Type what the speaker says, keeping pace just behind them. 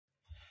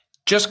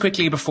Just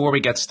quickly before we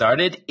get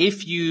started,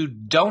 if you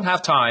don't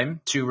have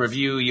time to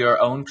review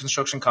your own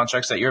construction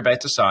contracts that you're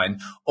about to sign,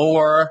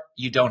 or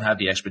you don't have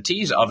the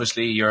expertise,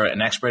 obviously you're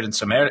an expert in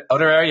some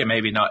other area,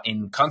 maybe not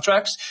in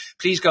contracts,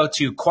 please go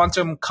to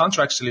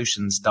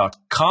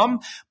quantumcontractsolutions.com,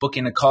 book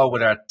in a call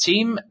with our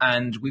team,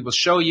 and we will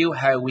show you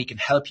how we can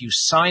help you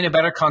sign a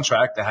better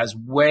contract that has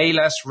way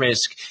less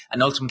risk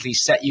and ultimately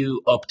set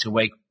you up to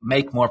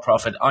make more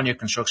profit on your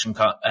construction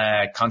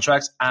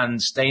contracts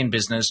and stay in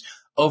business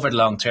over the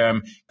long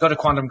term. Go to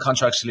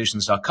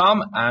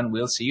quantumcontractsolutions.com and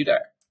we'll see you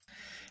there.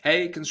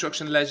 Hey,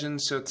 construction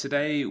legends. So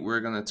today we're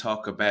going to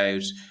talk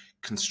about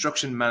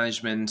construction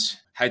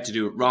management, how to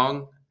do it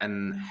wrong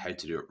and how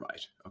to do it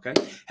right. Okay.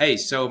 Hey,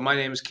 so my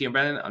name is Cian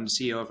Brennan. I'm the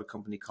CEO of a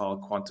company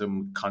called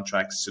Quantum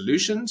Contract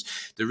Solutions.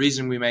 The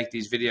reason we make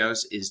these videos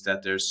is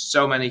that there's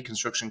so many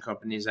construction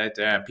companies out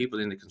there and people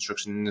in the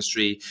construction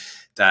industry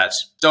that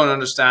don't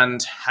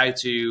understand how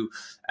to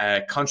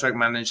contract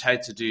manage, how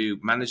to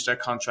manage their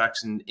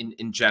contracts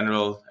in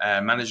general,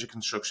 manage their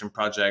construction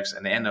projects,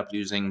 and they end up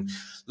losing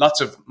lots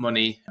of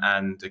money.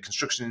 And the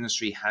construction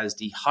industry has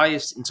the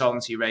highest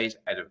insolvency rate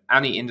out of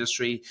any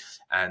industry,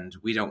 and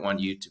we don't want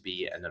you to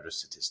be another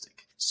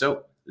statistic.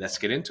 So let's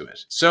get into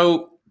it.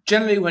 So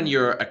generally, when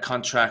you're a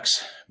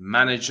contracts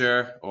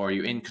manager or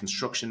you're in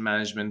construction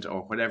management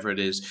or whatever it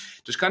is,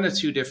 there's kind of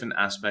two different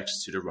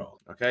aspects to the role,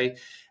 okay?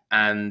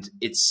 And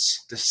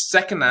it's the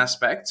second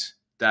aspect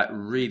that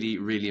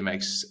really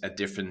makes a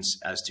difference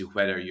as to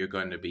whether you're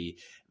going to be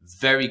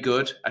very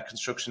good at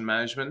construction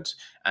management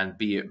and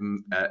be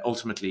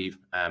ultimately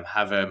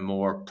have a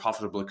more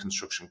profitable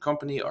construction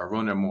company or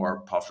run a more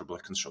profitable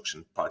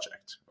construction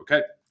project,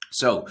 okay?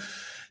 So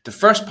the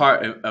first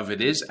part of it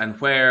is, and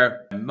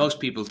where most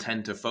people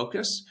tend to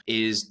focus,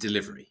 is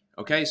delivery.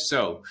 Okay,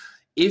 so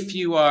if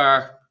you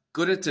are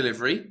good at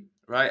delivery,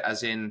 right,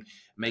 as in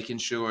making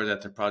sure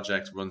that the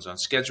project runs on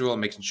schedule,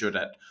 making sure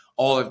that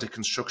all of the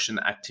construction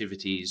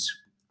activities,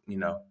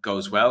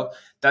 goes well,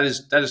 that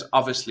is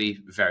obviously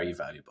very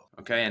valuable.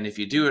 Okay, and if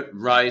you do it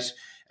right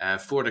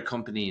for the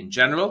company in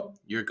general,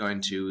 you're going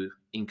to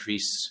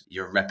increase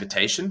your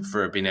reputation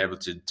for being able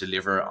to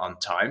deliver on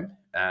time.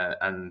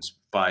 And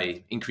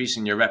by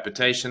increasing your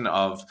reputation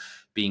of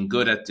being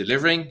good at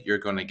delivering, you're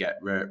going to get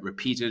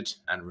repeated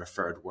and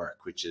referred work,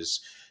 which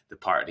is the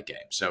part of the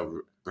game.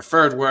 So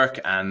referred work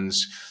and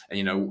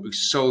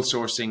sole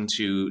sourcing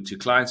to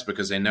clients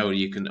because they know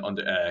you can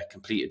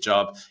complete a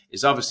job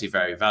is obviously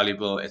very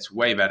valuable. It's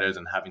way better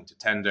than having to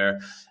tender,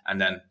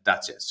 and then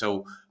that's it.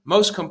 So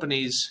most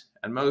companies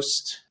and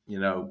most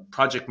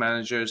project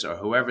managers or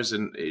whoever's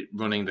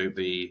running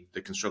the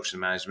construction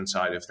management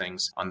side of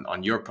things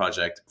on your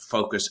project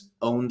focus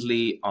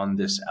only on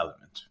this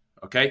element.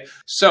 Okay,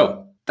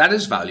 so that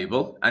is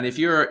valuable. And if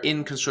you're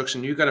in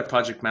construction, you've got a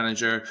project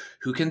manager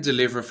who can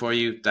deliver for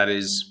you, that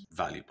is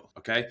valuable.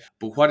 Okay,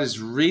 but what is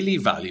really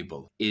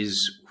valuable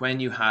is when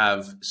you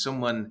have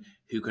someone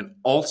who can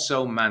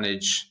also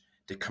manage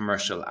the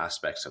commercial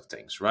aspects of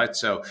things, right?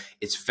 So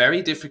it's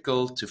very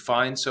difficult to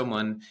find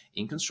someone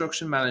in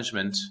construction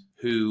management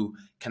who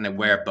can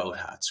wear both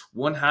hats.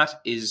 One hat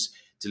is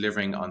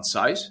delivering on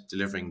site,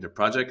 delivering the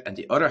project, and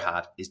the other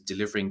hat is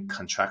delivering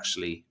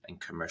contractually and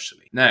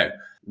commercially. Now,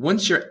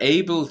 once you're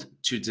able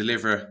to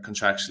deliver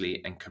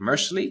contractually and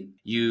commercially,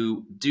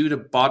 you do the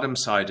bottom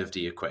side of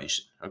the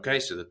equation. Okay,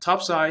 so the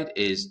top side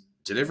is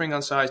delivering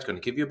on site, going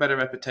to give you a better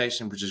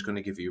reputation, which is going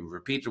to give you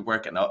repeated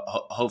work, and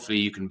hopefully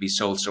you can be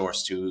sole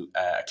source to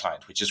a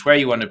client, which is where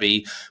you want to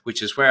be,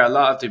 which is where a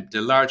lot of the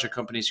larger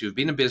companies who've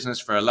been in business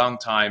for a long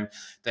time,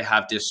 they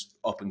have this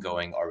up and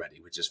going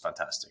already, which is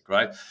fantastic,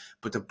 right?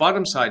 But the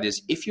bottom side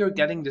is if you're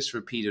getting this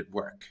repeated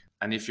work,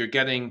 and if you're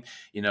getting,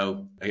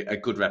 a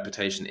good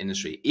reputation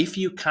industry, if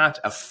you can't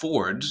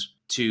afford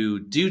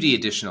to do the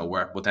additional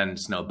work, well, then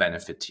it's no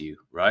benefit to you,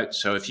 right?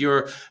 So if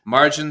your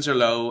margins are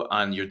low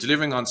and you're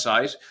delivering on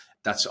site,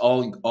 that's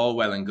all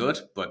well and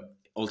good, but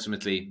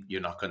ultimately you're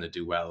not going to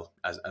do well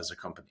as a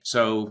company.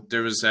 So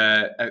there was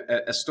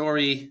a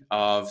story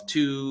of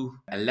two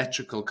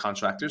electrical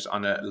contractors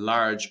on a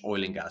large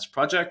oil and gas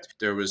project.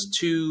 There was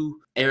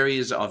two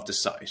areas of the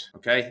site.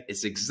 Okay,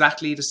 it's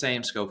exactly the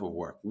same scope of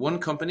work. One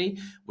company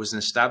was an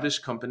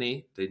established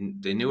company.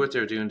 They knew what they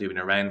were doing. They've been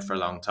around for a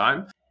long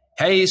time.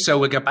 Hey, so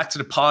we'll get back to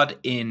the pod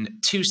in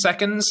 2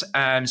 seconds.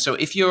 So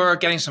if you're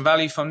getting some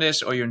value from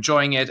this or you're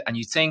enjoying it and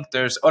you think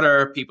there's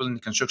other people in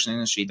the construction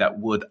industry that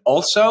would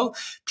also,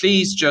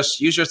 please just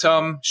use your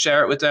thumb,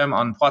 share it with them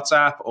on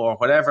WhatsApp or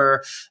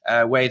whatever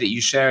way that you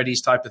share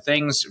these type of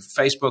things,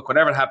 Facebook,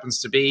 whatever it happens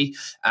to be.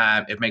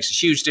 It makes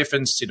a huge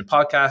difference to the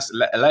podcast.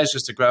 It allows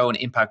us to grow and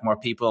impact more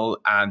people,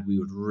 and we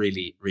would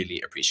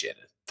really appreciate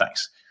it.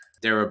 Thanks.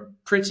 They're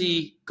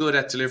pretty good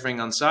at delivering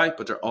on site,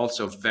 but they're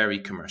also very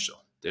commercial.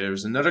 There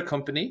was another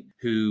company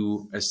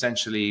who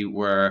essentially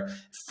were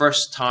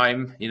first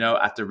time,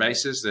 at the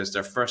races. There's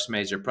their first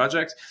major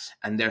project,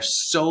 and their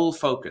sole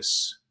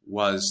focus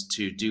was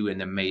to do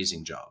an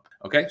amazing job.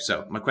 Okay,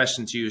 so my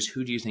question to you is,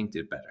 who do you think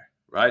did better,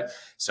 right?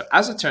 So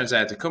as it turns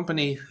out, the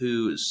company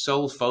whose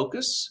sole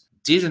focus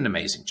did an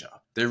amazing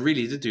job. They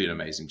really did do an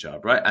amazing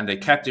job, right? And they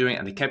kept doing,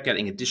 and they kept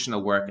getting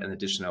additional work and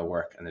additional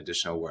work and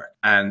additional work.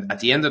 And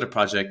at the end of the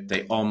project,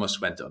 they almost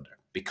went under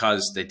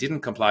because they didn't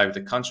comply with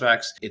the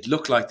contracts. It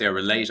looked like they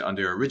were late on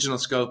their original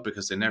scope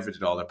because they never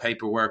did all their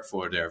paperwork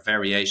for their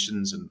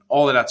variations and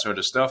all of that sort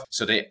of stuff.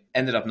 So they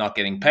ended up not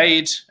getting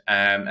paid,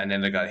 and then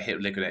they got hit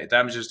with liquidated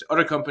damages. The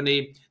other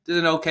company did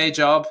an okay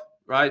job,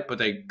 right? But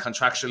they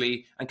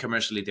contractually and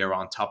commercially, they were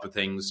on top of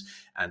things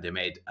and they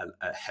made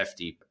a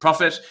hefty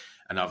profit,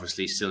 and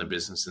obviously still in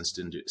business and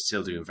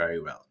still doing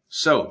very well.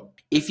 So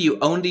if you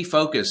only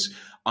focus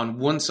on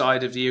one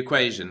side of the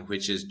equation,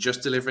 which is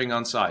just delivering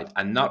on site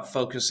and not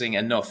focusing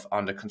enough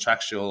on the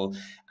contractual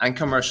and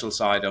commercial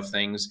side of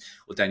things,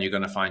 well, then you're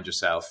going to find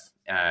yourself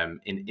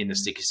in a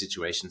sticky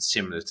situation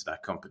similar to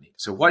that company.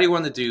 So what you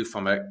want to do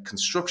from a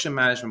construction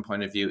management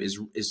point of view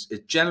is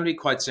generally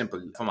quite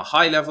simple. From a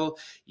high level,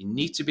 you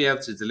need to be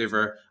able to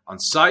deliver on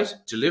site,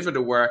 deliver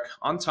the work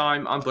on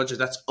time, on budget.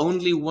 That's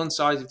only one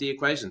side of the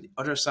equation. The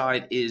other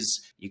side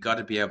is you got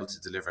to be able to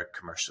deliver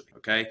commercially,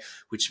 okay?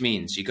 Which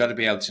means you got to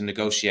be able to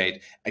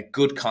negotiate a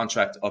good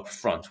contract up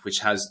front, which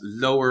has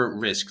lower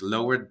risk,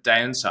 lower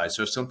downside.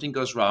 So if something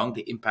goes wrong,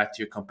 the impact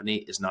to your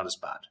company is not as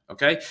bad,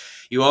 okay?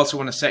 You also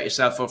want to set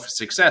yourself up for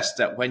success,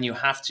 that when you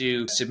have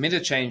to submit a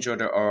change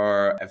order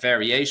or a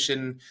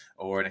variation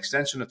or an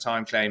extension of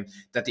time claim,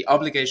 that the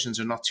obligations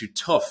are not too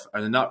tough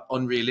or they're not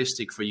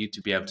unrealistic for you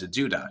to be able to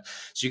do that.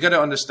 So you got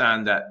to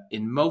understand that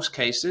in most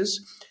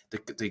cases,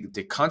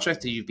 the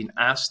contract that you've been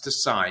asked to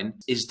sign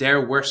is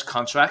their worst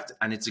contract,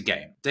 and it's a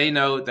game. They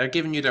know they're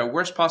giving you their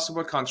worst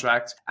possible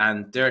contract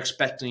and they're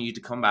expecting you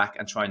to come back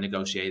and try and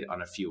negotiate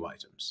on a few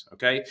items,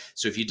 okay?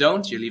 So if you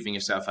don't, you're leaving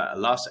yourself at a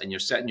loss and you're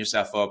setting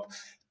yourself up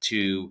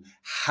to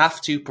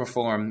have to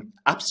perform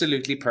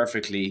absolutely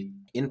perfectly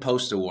in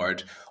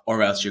post-award,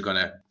 or else you're going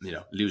to,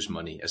 lose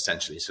money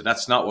essentially. So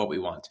that's not what we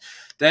want.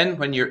 Then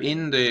when you're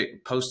in the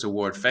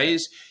post-award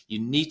phase, you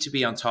need to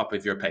be on top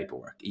of your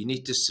paperwork. You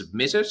need to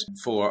submit it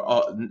for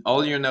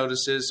all your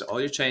notices, all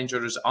your change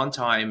orders on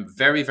time,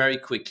 very, very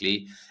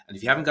quickly. And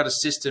if you haven't got a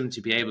system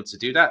to be able to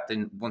do that,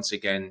 then once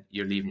again,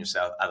 you're leaving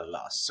yourself at a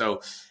loss.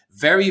 So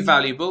very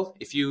valuable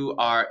if you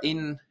are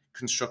in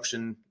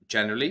construction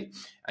generally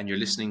and you're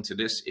listening to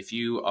this. If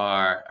you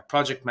are a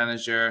project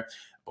manager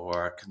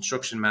or a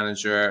construction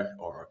manager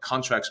or a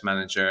contracts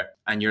manager,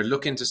 and you're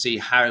looking to see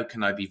how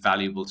can I be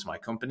valuable to my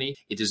company,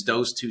 it is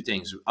those two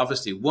things.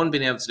 Obviously, one,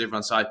 being able to deliver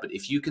on site, but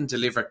if you can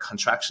deliver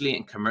contractually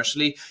and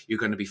commercially, you're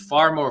going to be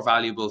far more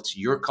valuable to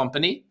your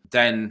company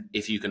than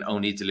if you can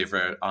only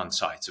deliver on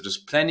site. So there's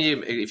plenty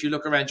of, if you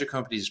look around your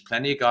company, there's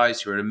plenty of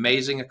guys who are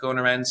amazing at going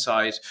around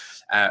site,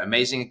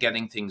 amazing at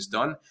getting things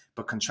done,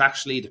 but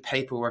contractually the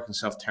paperwork and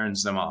stuff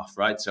turns them off,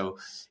 right? So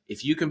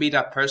if you can be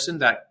that person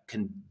that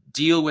can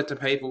deal with the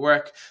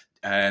paperwork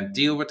and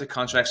deal with the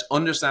contracts,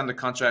 understand the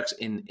contracts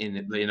in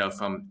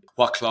from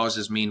what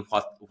clauses mean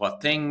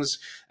what things,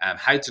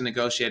 how to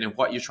negotiate, and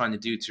what you're trying to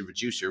do to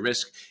reduce your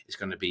risk, is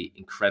going to be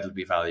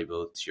incredibly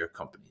valuable to your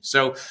company.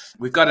 So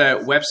we've got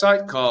a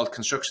website called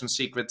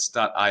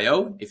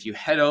constructionsecrets.io. If you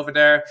head over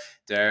there,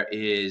 there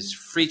is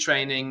free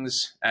trainings,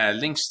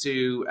 links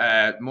to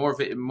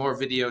more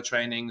video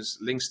trainings,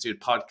 links to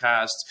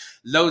podcasts,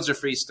 loads of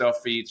free stuff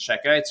for you to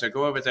check out. So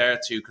go over there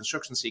to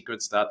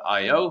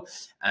constructionsecrets.io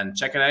and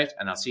check it out,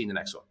 and I'll see you in the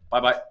next one.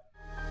 Bye-bye.